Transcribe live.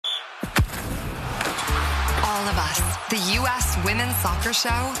The U.S. Women's Soccer Show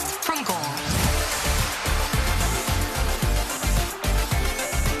from Goal.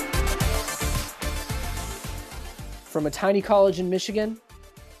 From a tiny college in Michigan,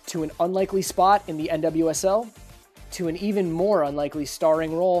 to an unlikely spot in the NWSL, to an even more unlikely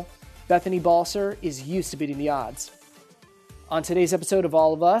starring role, Bethany Balcer is used to beating the odds. On today's episode of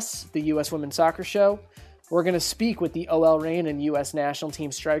All of Us, the U.S. Women's Soccer Show, we're going to speak with the OL Reign and U.S. national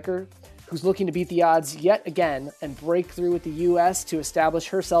team striker, who's looking to beat the odds yet again and break through with the U.S. to establish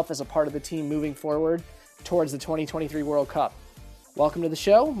herself as a part of the team moving forward towards the 2023 World Cup. Welcome to the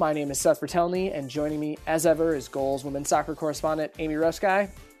show. My name is Seth Vertelny, and joining me, as ever, is Goals women's soccer correspondent Amy Ruskay.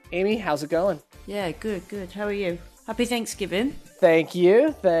 Amy, how's it going? Yeah, good. How are you? Happy Thanksgiving. Thank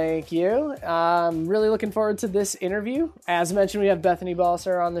you. I'm really looking forward to this interview. As mentioned, we have Bethany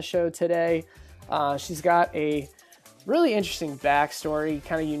Balcer on the show today. She's got a really interesting backstory,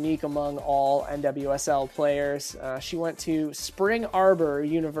 kind of unique among all NWSL players. She went to Spring Arbor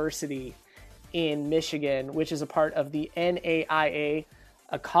University in Michigan, which is a part of the NAIA,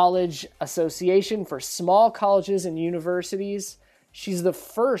 a college association for small colleges and universities. She's the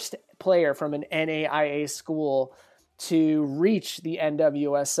first player from an NAIA school to reach the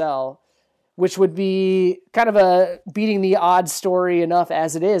NWSL, which would be kind of a beating the odds story enough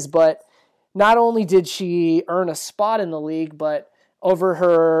as it is. But not only did she earn a spot in the league, but over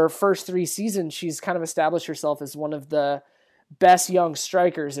her first 3 seasons, she's kind of established herself as one of the best young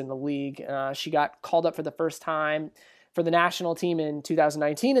strikers in the league. She got called up for the first time for the national team in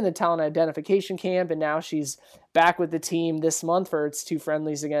 2019 in the talent identification camp, and now she's back with the team this month for its 2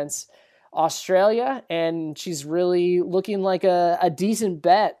 friendlies against Australia, and she's really looking like a decent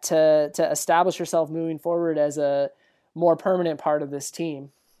bet to establish herself moving forward as a more permanent part of this team.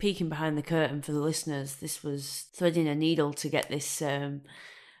 Peeking behind the curtain for the listeners, this was threading a needle to get this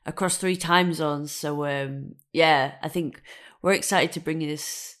across 3 time zones. So I think we're excited to bring you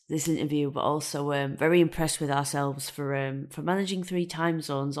this interview, but also very impressed with ourselves for managing 3 time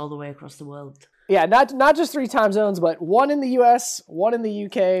zones all the way across the world. Yeah, not just 3 time zones, but 1 in the US, 1 in the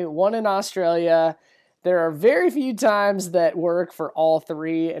UK, 1 in Australia. There are very few times that work for all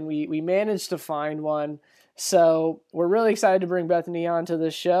 3, and we managed to find one. So we're really excited to bring Bethany onto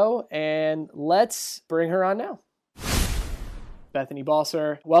this show, and let's bring her on now. Bethany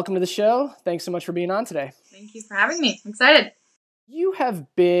Balcer, welcome to the show. Thanks so much for being on today. Thank you for having me. I'm excited. You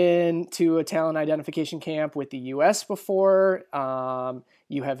have been to a talent identification camp with the U.S. before.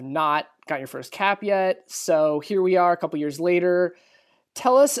 You have not got your first cap yet. So here we are a couple years later.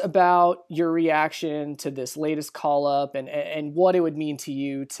 Tell us about your reaction to this latest call-up and what it would mean to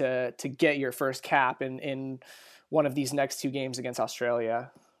you to get your first cap in one of these next 2 games against Australia.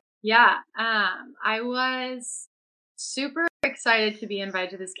 Yeah, I was super excited to be invited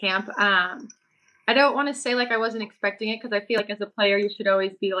to this camp. I don't want to say like I wasn't expecting it, because I feel like as a player you should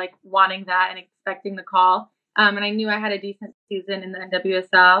always be like wanting that and expecting the call. And I knew I had a decent season in the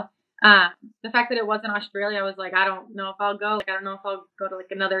NWSL. The fact that it wasn't Australia, I was like, I don't know if I'll go. I don't know if I'll go to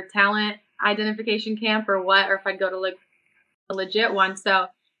like another talent identification camp or what, or if I'd go to like a legit one. So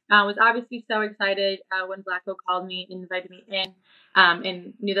I was obviously so excited when Blacko called me and invited me in,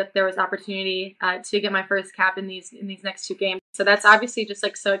 and knew that there was opportunity to get my first cap in these next 2 games. So that's obviously just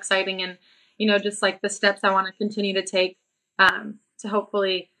like so exciting, and just like the steps I want to continue to take to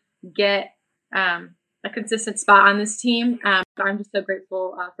hopefully get a consistent spot on this team. I'm just so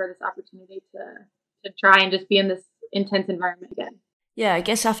grateful for this opportunity to try and just be in this intense environment again. Yeah, I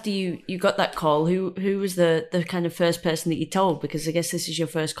guess after you got that call, who was the kind of first person that you told? Because I guess this is your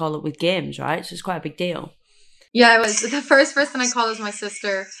first call up with games, right? So it's quite a big deal. Yeah, it was. The first person I called was my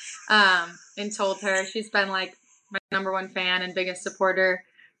sister, and told her. She's been like my number 1 fan and biggest supporter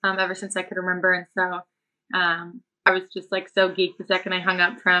ever since I could remember. And so I was just like so geeked the second I hung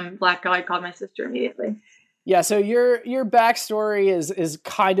up from Blacko. I called my sister immediately. Yeah, so your backstory is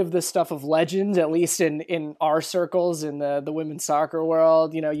kind of the stuff of legend, at least in our circles in the women's soccer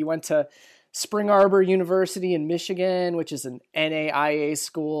world. You went to Spring Arbor University in Michigan, which is an NAIA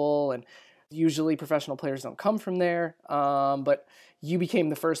school, and usually professional players don't come from there. But you became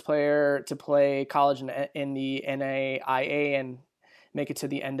the first player to play college in the NAIA and make it to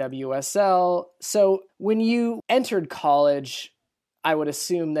the NWSL. So when you entered college, I would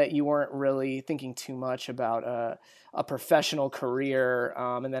assume that you weren't really thinking too much about a professional career.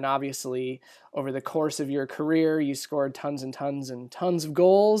 And then obviously over the course of your career, you scored tons and tons and tons of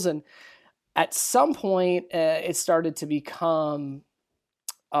goals. And at some point, it started to become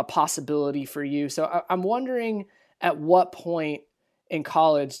a possibility for you. So I'm wondering, at what point in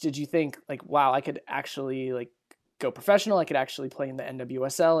college did you think like, wow, I could actually like go professional? I could actually play in the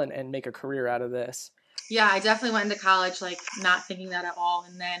NWSL and make a career out of this. Yeah, I definitely went into college like not thinking that at all.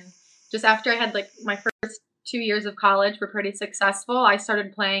 And then just after I had like my first 2 years of college were pretty successful, I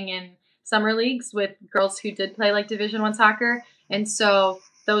started playing in summer leagues with girls who did play like Division 1 soccer. And so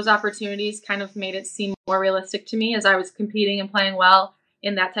those opportunities kind of made it seem more realistic to me as I was competing and playing well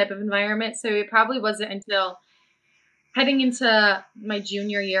in that type of environment. So it probably wasn't until heading into my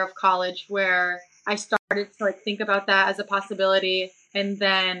junior year of college where I started to like think about that as a possibility. And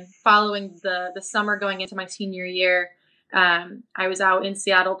then following the summer going into my senior year, I was out in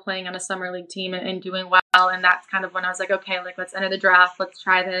Seattle playing on a summer league team and doing well. And that's kind of when I was like, okay, like let's enter the draft. Let's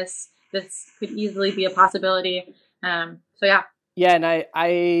try this. This could easily be a possibility. So yeah. Yeah, and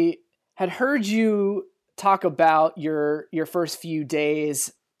I had heard you talk about your first few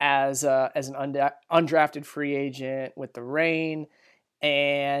days as an undrafted free agent with the Reign,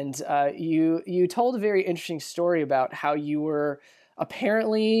 and you told a very interesting story about how you were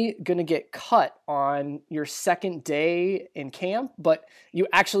apparently going to get cut on your second day in camp, but you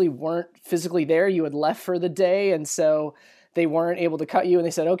actually weren't physically there. You had left for the day, and so they weren't able to cut you, and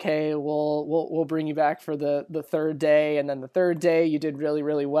they said, okay, we'll bring you back for the third day. And then the third day you did really,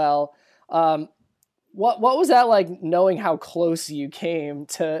 really well. What was that like, knowing how close you came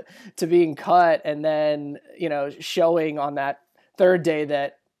to being cut, and then, showing on that third day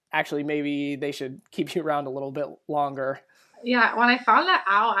that actually maybe they should keep you around a little bit longer? Yeah, when I found that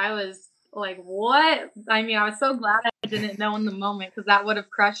out, I was like, what? I mean, I was so glad I didn't know in the moment, because that would have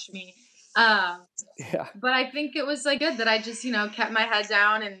crushed me. Yeah. But I think it was like good that I just, kept my head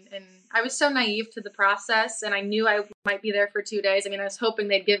down, and I was so naive to the process, and I knew I might be there for 2 days. I mean, I was hoping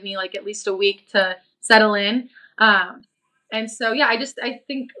they'd give me like at least a week to settle in. And so, yeah, I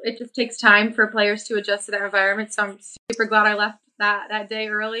think it just takes time for players to adjust to that environment. So I'm super glad I left that day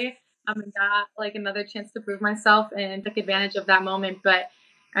early. And got like another chance to prove myself and took advantage of that moment. But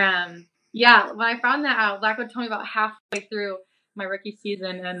yeah, when I found that out, Blacko told me about halfway through my rookie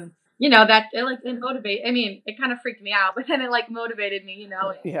season, and that it motivated. I mean, it kind of freaked me out, but then it like motivated me,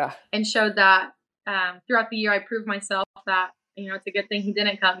 Yeah. and showed that throughout the year I proved myself that it's a good thing he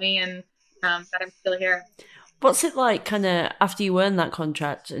didn't cut me, and that I'm still here. What's it like, kind of after you earn that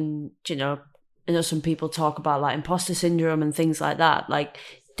contract, and I know some people talk about like imposter syndrome and things like that. Like,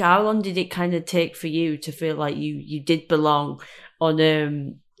 how long did it kind of take for you to feel like you did belong on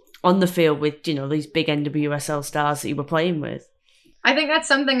the field with these big NWSL stars that you were playing with? I think that's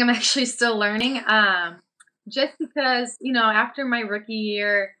something I'm actually still learning. Just because after my rookie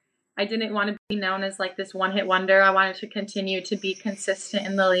year, I didn't want to be known as like this one-hit wonder. I wanted to continue to be consistent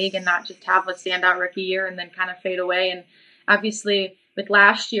in the league and not just have a standout rookie year and then kind of fade away. And obviously, with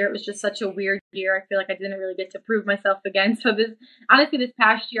last year, it was just such a weird year. I feel like I didn't really get to prove myself again. So this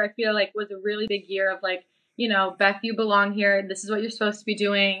past year, I feel like was a really big year of like, Beth, you belong here. This is what you're supposed to be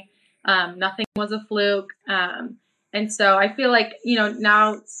doing. Nothing was a fluke. And so I feel like,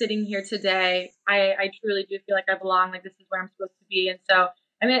 now sitting here today, I truly do feel like I belong. Like, this is where I'm supposed to be. And so,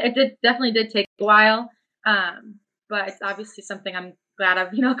 I mean, it definitely did take a while. But it's obviously something I'm glad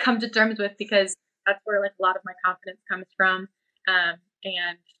I've, come to terms with, because that's where like a lot of my confidence comes from.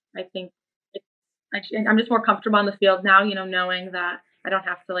 And I think I'm just more comfortable on the field now, knowing that I don't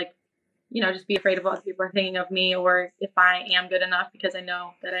have to like, just be afraid of what people are thinking of me, or if I am good enough, because I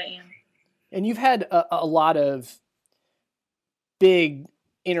know that I am. And you've had a lot of big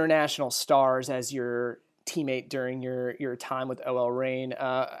international stars as your teammate during your time with OL Reign.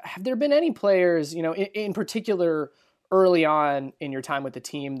 Have there been any players, in particular early on in your time with the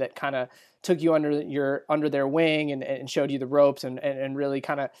team, that kind of took you under their wing and showed you the ropes and really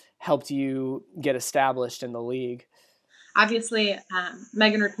kind of helped you get established in the league? Obviously,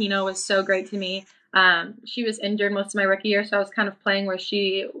 Megan Rapinoe was so great to me. She was injured most of my rookie year, so I was kind of playing where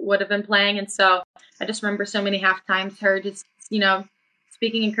she would have been playing. And so I just remember so many half times her just,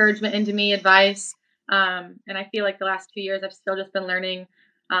 speaking encouragement into me, advice. And I feel like the last 2 years I've still just been learning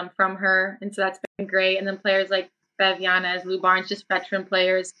from her. And so that's been great. And then players like Bev Yanez, Lou Barnes, just veteran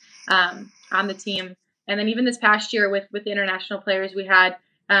players on the team. And then even this past year with the international players we had,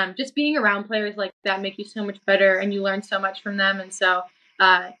 just being around players like that make you so much better, and you learn so much from them. And so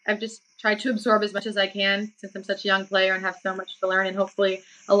I've just tried to absorb as much as I can, since I'm such a young player and have so much to learn and hopefully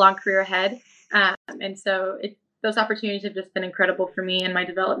a long career ahead. And so those opportunities have just been incredible for me and my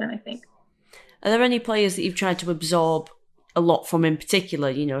development, I think. Are there any players that you've tried to absorb a lot from in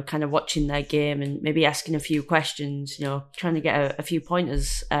particular, kind of watching their game and maybe asking a few questions, trying to get a few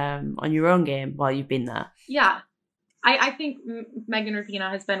pointers on your own game while you've been there? Yeah. I think Megan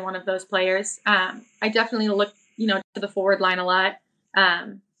Rapinoe has been one of those players. I definitely look, to the forward line a lot.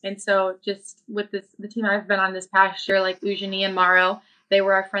 And so just with the team I've been on this past year, like Eugenie and Mauro, they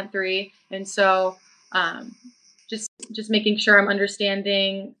were our front three. And so Just making sure I'm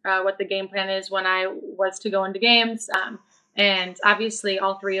understanding what the game plan is when I was to go into games. And obviously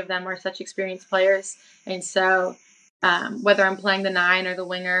all three of them are such experienced players. And so whether I'm playing the 9 or the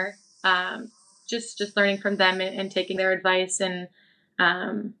winger, just learning from them and taking their advice and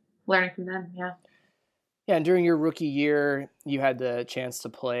learning from them. Yeah. Yeah, and during your rookie year, you had the chance to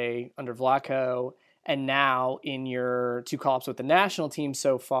play under Vlatko, and now in your 2 call-ups with the national team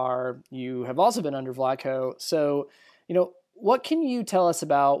so far, you have also been under Vlatko. So, what can you tell us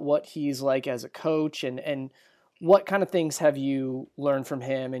about what he's like as a coach, and what kind of things have you learned from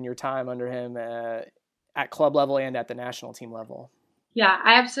him in your time under him at club level and at the national team level? Yeah,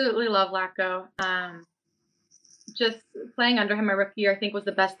 I absolutely love Vlatko. Just playing under him my rookie year, I think, was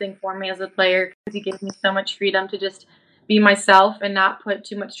the best thing for me as a player because he gave me so much freedom to just be myself and not put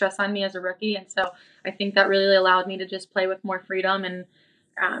too much stress on me as a rookie. And so I think that really allowed me to just play with more freedom and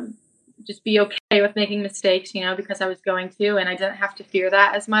just be okay with making mistakes, because I was going to, and I didn't have to fear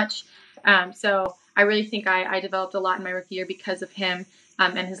that as much. So I really think I developed a lot in my rookie year because of him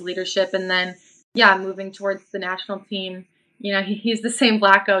and his leadership. And then, moving towards the national team, he's the same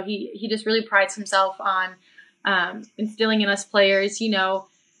Vlatko. He just really prides himself on instilling in us players, the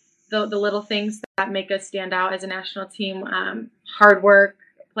little things that make us stand out as a national team, hard work,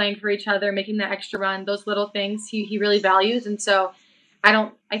 playing for each other, making that extra run, those little things he really values. And so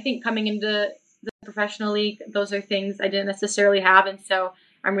I think coming into the professional league, those are things I didn't necessarily have. And so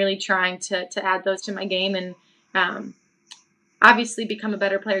I'm really trying to add those to my game and obviously become a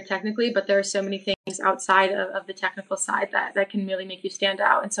better player technically, but there are so many things outside of the technical side that can really make you stand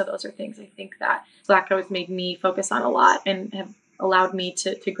out. And so those are things I think that Vlatko has made me focus on a lot and have allowed me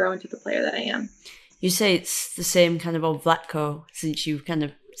to grow into the player that I am. You say it's the same kind of old Vlatko since you've kind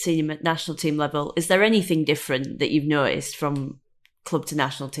of seen him at national team level. Is there anything different that you've noticed from club to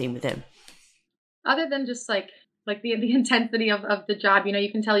national team with him? Other than just like the intensity of the job,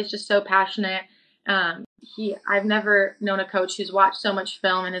 you can tell he's just so passionate. I've never known a coach who's watched so much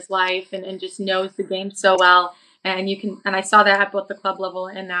film in his life and just knows the game so well. And I saw that at both the club level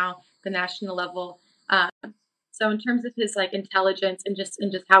and now the national level. So in terms of his intelligence and just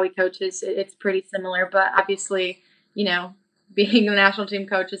how he coaches, it's pretty similar. But obviously, being a national team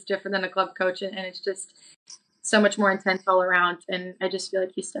coach is different than a club coach, and it's just so much more intense all around. And I just feel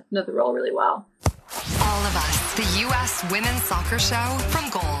like he stepped into the role really well. All of Us, the U.S. Women's Soccer Show from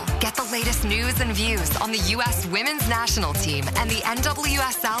Goal. Get the latest news and views on the U.S. Women's National Team and the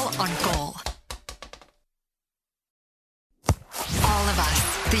NWSL on Goal. All of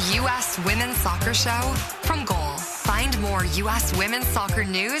Us, the U.S. Women's Soccer Show from Goal. Find more U.S. Women's Soccer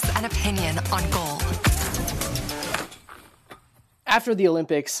news and opinion on Goal. After the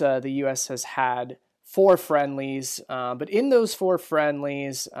Olympics, the U.S. has had 4 friendlies, but in those 4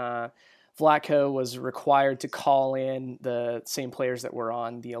 friendlies, Vlatko was required to call in the same players that were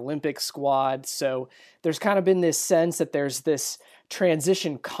on the Olympic squad. So there's kind of been this sense that there's this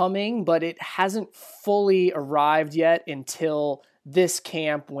transition coming, but it hasn't fully arrived yet until this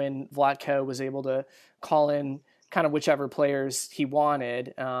camp when Vlatko was able to call in kind of whichever players he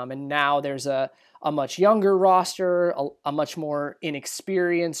wanted. And now there's a much younger roster, a much more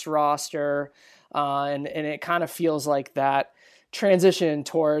inexperienced roster. And it kind of feels like that transition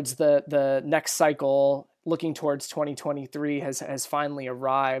towards the next cycle, looking towards 2023, has finally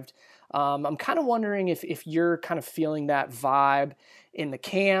arrived. I'm kind of wondering if you're kind of feeling that vibe in the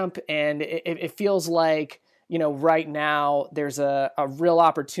camp, and it feels like, right now there's a real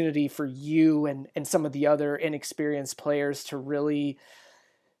opportunity for you and some of the other inexperienced players to really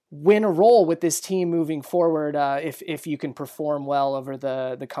win a role with this team moving forward if you can perform well over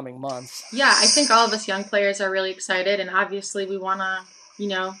the coming months. Yeah, I think all of us young players are really excited, and obviously we want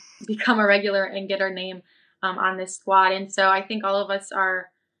to, become a regular and get our name on this squad. And so I think all of us are,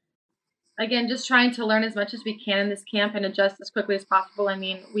 again, just trying to learn as much as we can in this camp and adjust as quickly as possible. I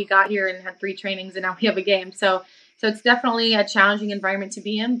mean, we got here and had 3 trainings and now we have a game. So it's definitely a challenging environment to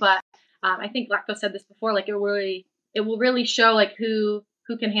be in, but I think Vlatko said this before, it will really show who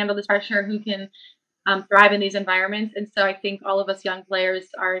can handle this pressure, who can thrive in these environments. And so I think all of us young players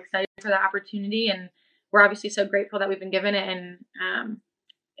are excited for that opportunity, and we're obviously so grateful that we've been given it. And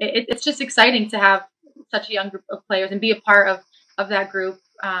it's just exciting to have such a young group of players and be a part of that group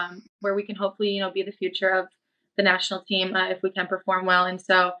where we can hopefully, be the future of the national team if we can perform well. And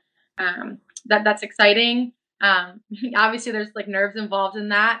so that's exciting. Obviously there's nerves involved in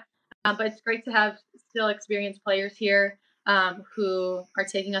that, but it's great to have still experienced players here who are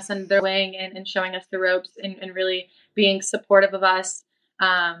taking us under their wing and showing us the ropes and really being supportive of us,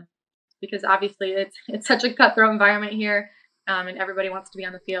 because obviously it's such a cutthroat environment here. and everybody wants to be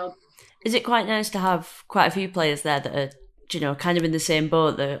on the field. Is it quite nice to have quite a few players there that are, kind of in the same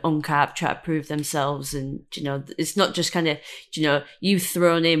boat, that are uncapped, try to prove themselves, and, it's not just kind of, you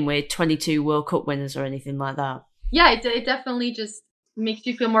thrown in with 22 World Cup winners or anything like that? Yeah, it definitely just makes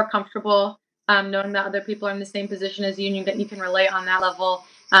you feel more comfortable, knowing that other people are in the same position as you and that you can relate on that level.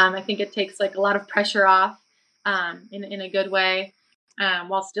 I think it takes like a lot of pressure off in a good way,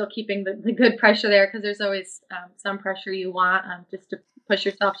 while still keeping the good pressure there, because there's always some pressure you want just to push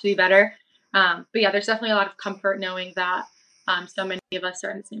yourself to be better. But yeah, there's definitely a lot of comfort knowing that so many of us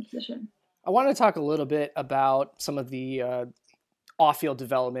are in the same position. I want to talk a little bit about some of the off-field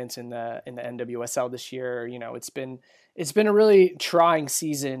developments in the NWSL this year. It's been a really trying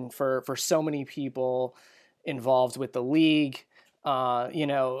season for so many people involved with the league.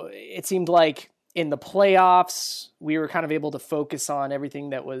 It seemed like in the playoffs, we were kind of able to focus on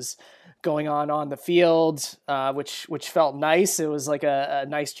everything that was going on the field, which felt nice. It was like a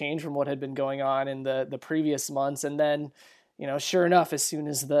nice change from what had been going on in the previous months. And then, sure enough, as soon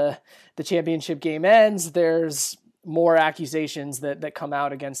as the championship game ends, there's more accusations that come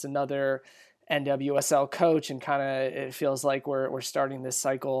out against another NWSL coach, and kind of it feels like we're starting this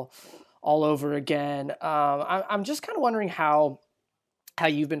cycle all over again. I'm just kind of wondering how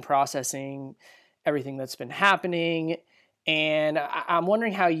you've been processing everything that's been happening. And I'm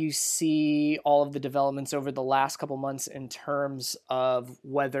wondering how you see all of the developments over the last couple months in terms of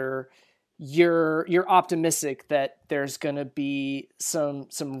whether you're optimistic that there's going to be some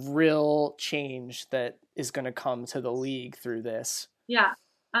real change that is going to come to the league through this. Yeah.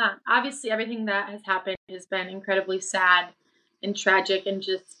 Obviously, everything that has happened has been incredibly sad and tragic, and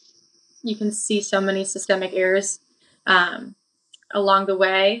just you can see so many systemic errors along the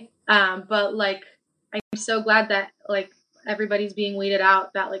way. But like, I'm so glad that like everybody's being weeded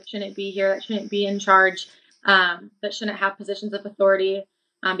out that like shouldn't be here, that shouldn't be in charge, that shouldn't have positions of authority,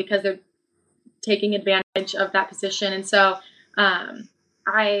 because they're taking advantage of that position. And so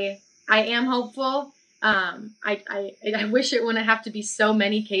I am hopeful. I wish it wouldn't have to be so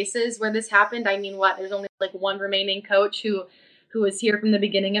many cases where this happened. I mean, there's only like one remaining coach who was here from the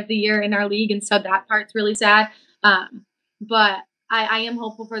beginning of the year in our league, and so that part's really sad. But I am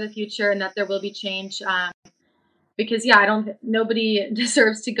hopeful for the future and that there will be change. Because nobody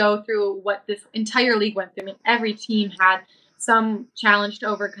deserves to go through what this entire league went through. I mean, every team had some challenge to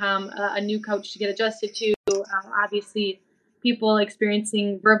overcome, a new coach to get adjusted to, obviously people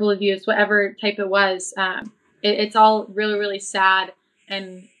experiencing verbal abuse, whatever type it was. It's all really, really sad.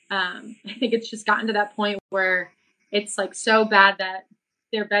 And I think it's just gotten to that point where it's like so bad that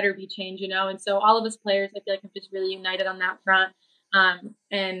there better be change, And so all of us players, I feel like have just really united on that front.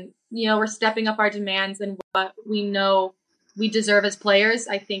 And, we're stepping up our demands and what we know we deserve as players.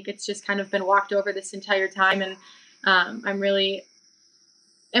 I think it's just kind of been walked over this entire time. And I'm really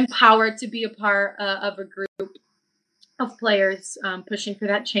empowered to be a part of a group of players pushing for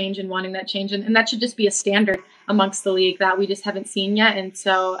that change and wanting that change. And that should just be a standard amongst the league that we just haven't seen yet. And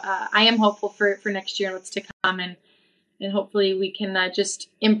so I am hopeful for next year and what's to come. And hopefully we can just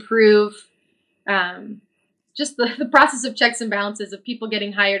improve just the process of checks and balances of people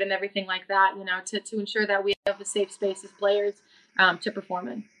getting hired and everything like that, to ensure that we have a safe space as players to perform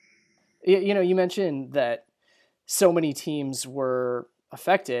in. You mentioned that so many teams were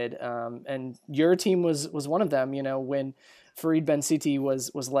affected, and your team was one of them. When Farid Ben-Siti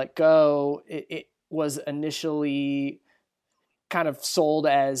was let go, it was initially kind of sold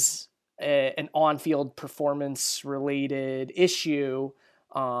as an on-field performance-related issue.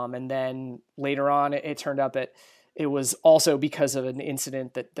 And then later on, it turned out that it was also because of an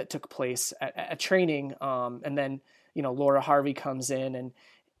incident that took place at training. And then, Laura Harvey comes in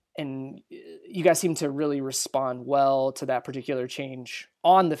and you guys seem to really respond well to that particular change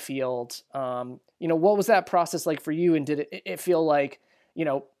on the field. What was that process like for you? And did it feel like,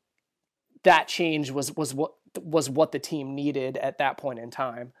 that change was what the team needed at that point in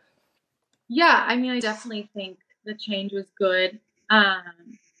time? Yeah, I mean, I definitely think the change was good.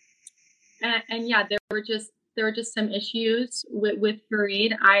 And yeah, there were just some issues with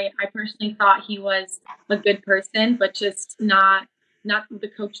Farid. I personally thought he was a good person, but just not the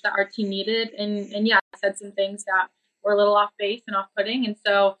coach that our team needed. And yeah, I said some things that were a little off base and off putting. And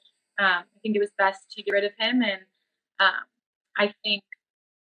so I think it was best to get rid of him. And I think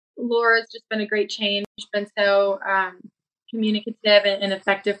Laura's just been a great change, been so communicative and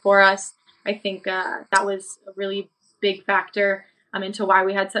effective for us. I think that was a really big factor into why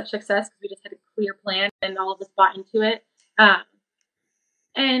we had such success, because we just had a clear plan and all of us bought into it.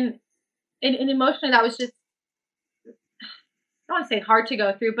 And emotionally, that was just, I don't want to say hard to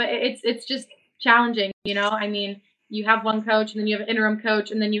go through, but it's just challenging. I mean, you have one coach, and then you have an interim coach,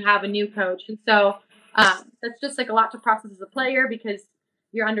 and then you have a new coach. And so that's just like a lot to process as a player, because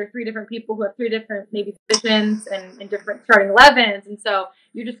you're under 3 different people who have 3 different maybe positions and different starting 11s. And so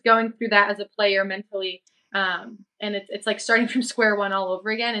you're just going through that as a player mentally. And it's like starting from square one all over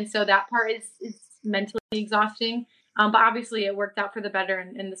again. And so that part is mentally exhausting. But obviously it worked out for the better.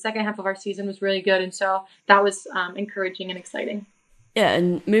 And the second half of our season was really good. And so that was encouraging and exciting. Yeah,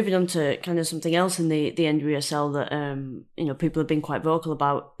 and moving on to kind of something else in the NWSL that people have been quite vocal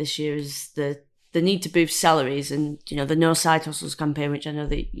about this year is the need to boost salaries and the No Side Hustles campaign, which I know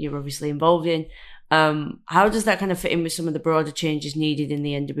that you're obviously involved in. How does that kind of fit in with some of the broader changes needed in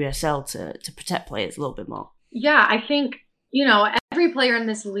the NWSL to protect players a little bit more? Yeah, I think every player in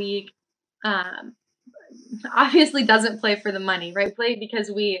this league obviously doesn't play for the money, right? Play because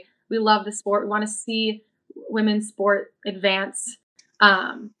we love the sport. We want to see women's sport advance.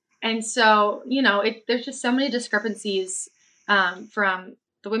 And so, there's just so many discrepancies from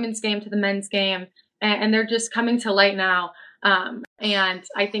the women's game to the men's game, and they're just coming to light now. And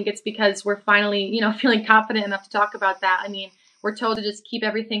I think it's because we're finally, feeling confident enough to talk about that. I mean, we're told to just keep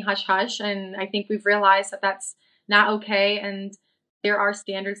everything hush hush, and I think we've realized that that's not okay, and there are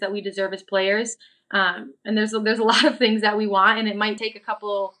standards that we deserve as players. And there's a lot of things that we want, and it might take a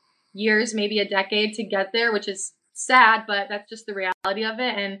couple years, maybe a decade to get there, which is sad, but that's just the reality of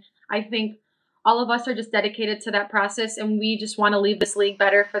it. And I think all of us are just dedicated to that process, and we just want to leave this league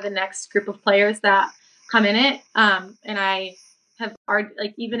better for the next group of players that come in it. And I have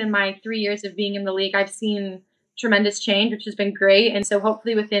even in my 3 years of being in the league, I've seen tremendous change, which has been great. And so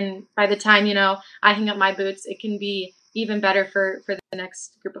hopefully by the time, I hang up my boots, it can be even better for the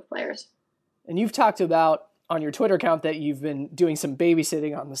next group of players. And you've talked about on your Twitter account that you've been doing some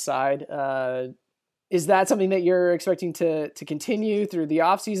babysitting on the side. Is that something that you're expecting to continue through the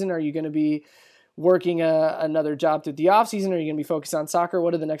off season? Are you going to be working another job through the off season? Or are you going to be focused on soccer?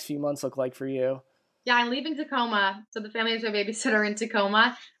 What do the next few months look like for you? Yeah, I'm leaving Tacoma, so the family is my babysitter in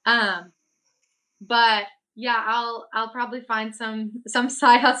Tacoma. But yeah, I'll probably find some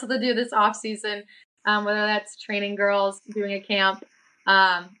side hustle to do this off season, whether that's training girls, doing a camp.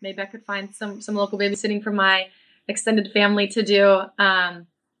 Maybe I could find some local babysitting for my extended family to do.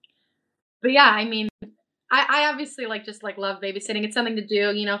 But yeah, I mean, I obviously love babysitting. It's something to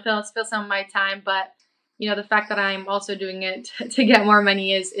do, fill some of my time. But the fact that I'm also doing it to get more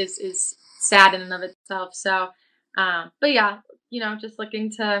money is sad in and of itself. So, but yeah, just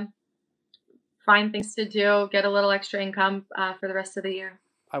looking to find things to do, get a little extra income for the rest of the year.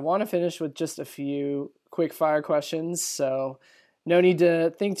 I want to finish with just a few quick fire questions. So no need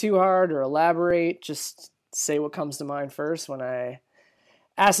to think too hard or elaborate. Just say what comes to mind first when I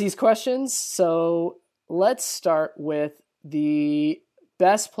ask these questions. So let's start with the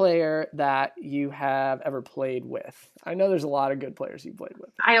best player that you have ever played with. I know there's a lot of good players you played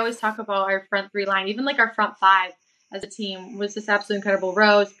with. I always talk about our front 3 line, even our front 5 as a team was just absolutely incredible.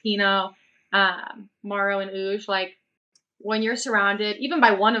 Rose, Pino, Morrow, and Uge. When you're surrounded, even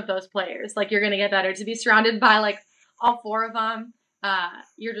by one of those players, you're going to get better. To be surrounded by all 4 of them,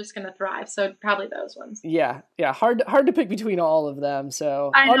 you're just going to thrive. So probably those ones. Yeah. Hard to pick between all of them.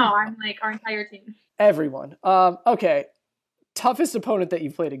 So I know. I'm our entire team. Everyone. Okay. Toughest opponent that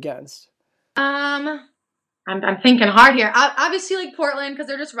you've played against? I'm thinking hard here. Obviously, Portland, because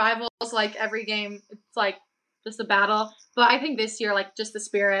they're just rivals. Every game, it's just a battle. But I think this year, just the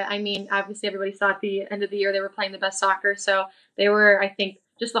spirit. I mean, obviously, everybody saw at the end of the year they were playing the best soccer. So they were, I think,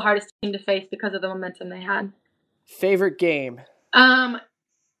 just the hardest team to face because of the momentum they had. Favorite game? Either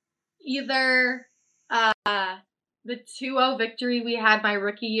the 2-0 victory we had my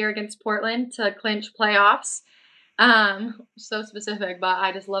rookie year against Portland to clinch playoffs. So specific, but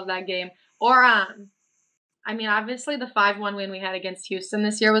I just love that game. Or, obviously the 5-1 win we had against Houston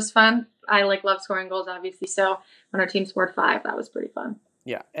this year was fun. I love scoring goals, obviously. So when our team scored 5, that was pretty fun.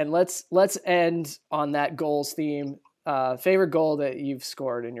 Yeah. And let's end on that goals theme. Favorite goal that you've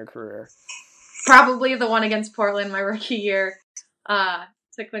scored in your career? Probably the one against Portland my rookie year,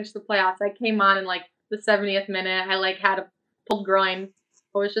 to clinch the playoffs. I came on in the 70th minute. I had a pulled groin.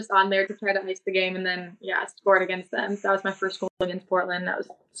 I was just on there to try to ice the game, and then scored against them. That was my first goal against Portland. That was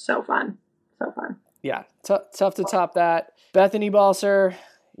so fun. So fun. Yeah, tough to top that. Bethany Balcer,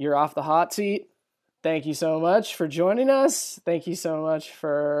 you're off the hot seat. Thank you so much for joining us. Thank you so much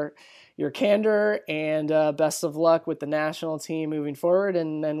for your candor, and best of luck with the national team moving forward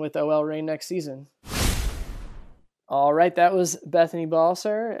and then with OL Reign next season. All right, that was Bethany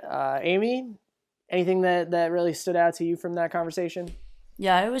Balcer. Amy, anything that really stood out to you from that conversation?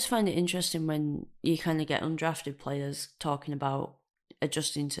 Yeah, I always find it interesting when you kind of get undrafted players talking about,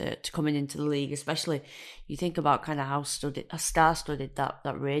 adjusting to coming into the league, especially you think about kind of how star-studded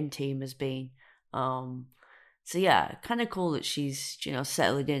that Reign team has been. So yeah, kind of cool that she's, you know,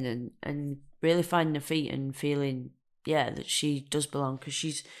 settling in and really finding her feet and feeling, yeah, that she does belong, because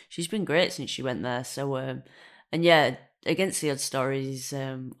she's been great since she went there. So and yeah, against the odds stories,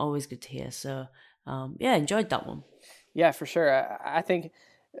 always good to hear. So yeah, enjoyed that one. Yeah, for sure. I think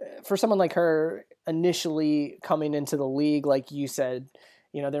for someone like her, initially coming into the league, like you said,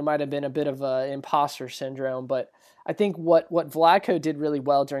 you know, there might have been a bit of a imposter syndrome, but I think what Vlatko did really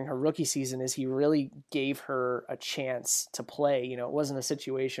well during her rookie season is he really gave her a chance to play. You know, it wasn't a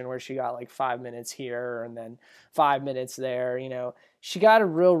situation where she got like 5 minutes here and then 5 minutes there. You know, she got a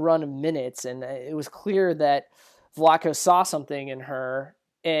real run of minutes, and it was clear that Vlatko saw something in her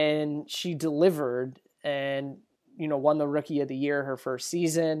and she delivered and, you know, won the Rookie of the Year her first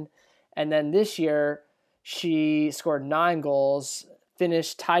season. And then this year she scored 9 goals,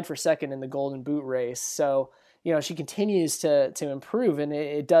 finished tied for second in the Golden Boot race. So, you know, she continues to improve, and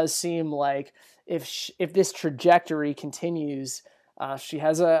it does seem like if this trajectory continues, she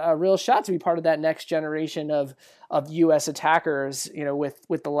has a real shot to be part of that next generation of U.S. attackers, you know,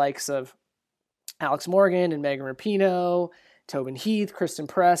 with the likes of Alex Morgan and Megan Rapinoe, Tobin Heath, Kristen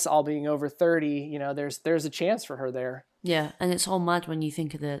Press, all being over 30. You know, there's a chance for her there. Yeah, and it's all mad when you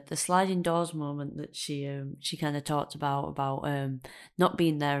think of the sliding doors moment that she kind of talked about not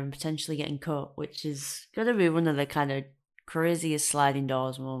being there and potentially getting cut, which is going to be one of the kind of craziest sliding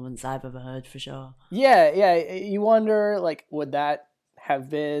doors moments I've ever heard, for sure. Yeah. You wonder, like, would that have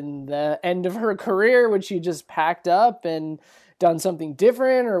been the end of her career? Would she just packed up and done something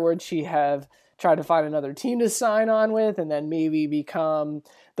different, or would she have tried to find another team to sign on with and then maybe become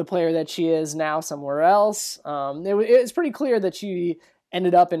the player that she is now somewhere else? It's pretty clear that she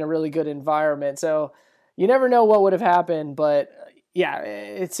ended up in a really good environment. So you never know what would have happened, but yeah,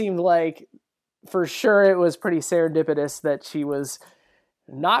 it seemed like for sure it was pretty serendipitous that she was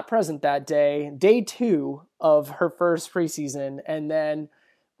not present that day 2 of her first preseason. And then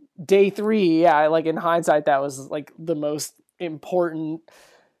day 3, yeah, like in hindsight, that was like the most important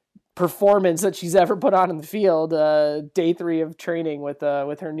performance that she's ever put on in the field. Day 3 of training with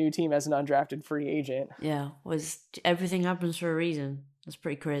her new team as an undrafted free agent. Yeah, everything happens for a reason. That's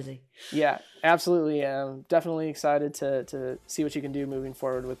pretty crazy. Yeah, absolutely. Definitely excited to see what you can do moving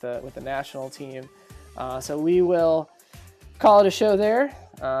forward with the national team. So we will call it a show there.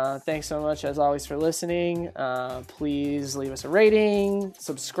 Thanks so much, as always, for listening. Please leave us a rating,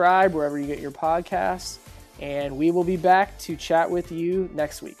 subscribe wherever you get your podcasts, and we will be back to chat with you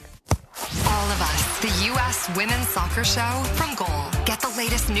next week. All of Us, the U.S. Women's Soccer Show from Goal. Get the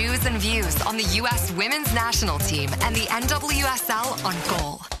latest news and views on the U.S. Women's National Team and the NWSL on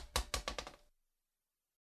Goal.